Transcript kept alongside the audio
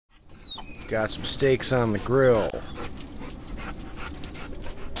Got some steaks on the grill.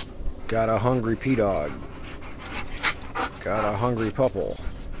 Got a hungry P-Dog. Got a hungry Pupple.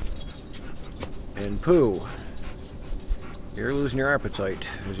 And Pooh, you're losing your appetite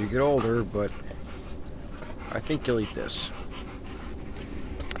as you get older, but I think you'll eat this.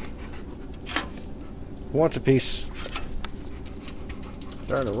 Who wants a piece? It's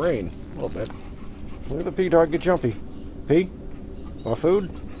starting to rain a little bit. Look at the P-Dog get jumpy. P? Want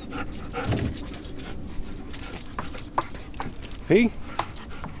food? P?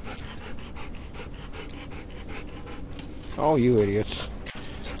 Oh, you idiots.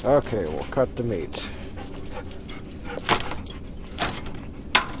 Okay, we'll cut the meat.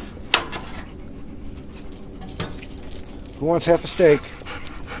 Who wants half a steak?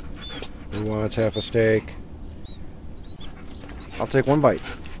 Who wants half a steak? I'll take one bite.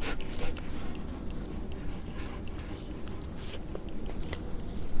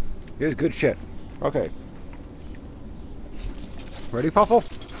 Here's good shit. Okay. Ready, Puffle?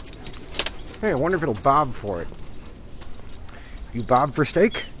 Hey, I wonder if it'll bob for it. You bob for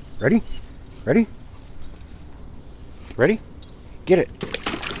steak? Ready? Ready? Ready? Get it.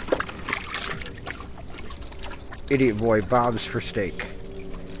 Idiot boy bobs for steak.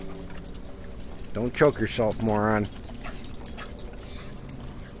 Don't choke yourself, moron.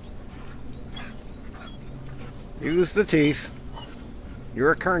 Use the teeth.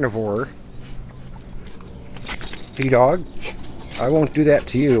 You're a carnivore. P-Dog, I won't do that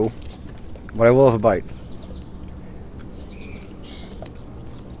to you, but I will have a bite.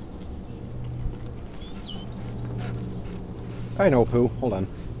 I know, Pooh. Hold on.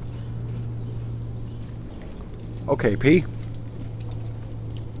 Okay, P.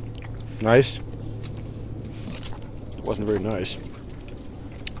 Nice. Wasn't very nice.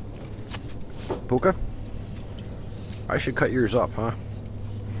 Phuka? I should cut yours up, huh?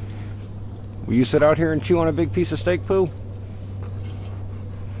 Will you sit out here and chew on a big piece of steak, Pooh?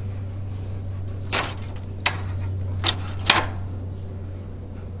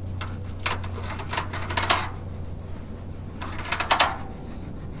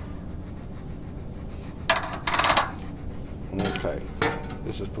 Okay,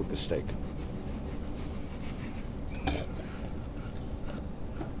 this is Phuka's steak.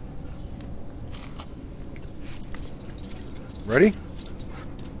 Ready?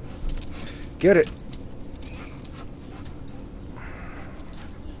 Get it.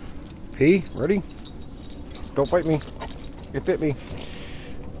 P, ready? Don't bite me. It bit me.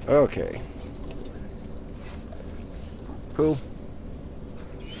 Okay. Pooh,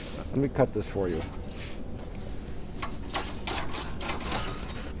 let me cut this for you.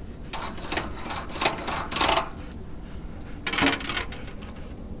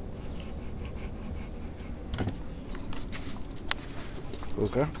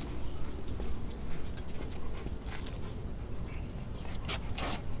 Phuka.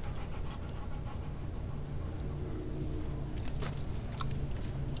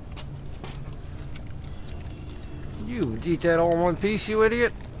 You eat that all in one piece, you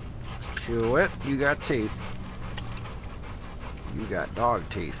idiot? Chew it. You got teeth. You got dog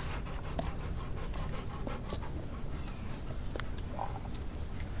teeth.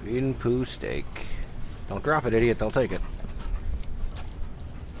 Feeding Pooh steak. Don't drop it, idiot. They'll take it.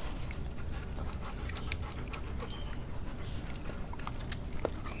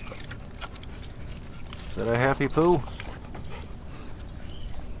 Is that a happy Pooh?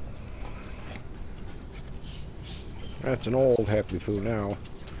 That's an old happy Pooh now.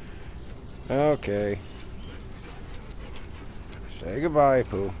 Okay. Say goodbye,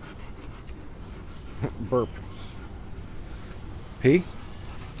 Pooh. Burp. P?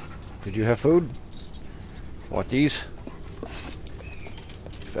 Did you have food? Want these?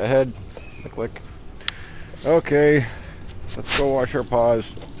 Fed. Click. Okay. Let's go wash our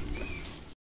paws.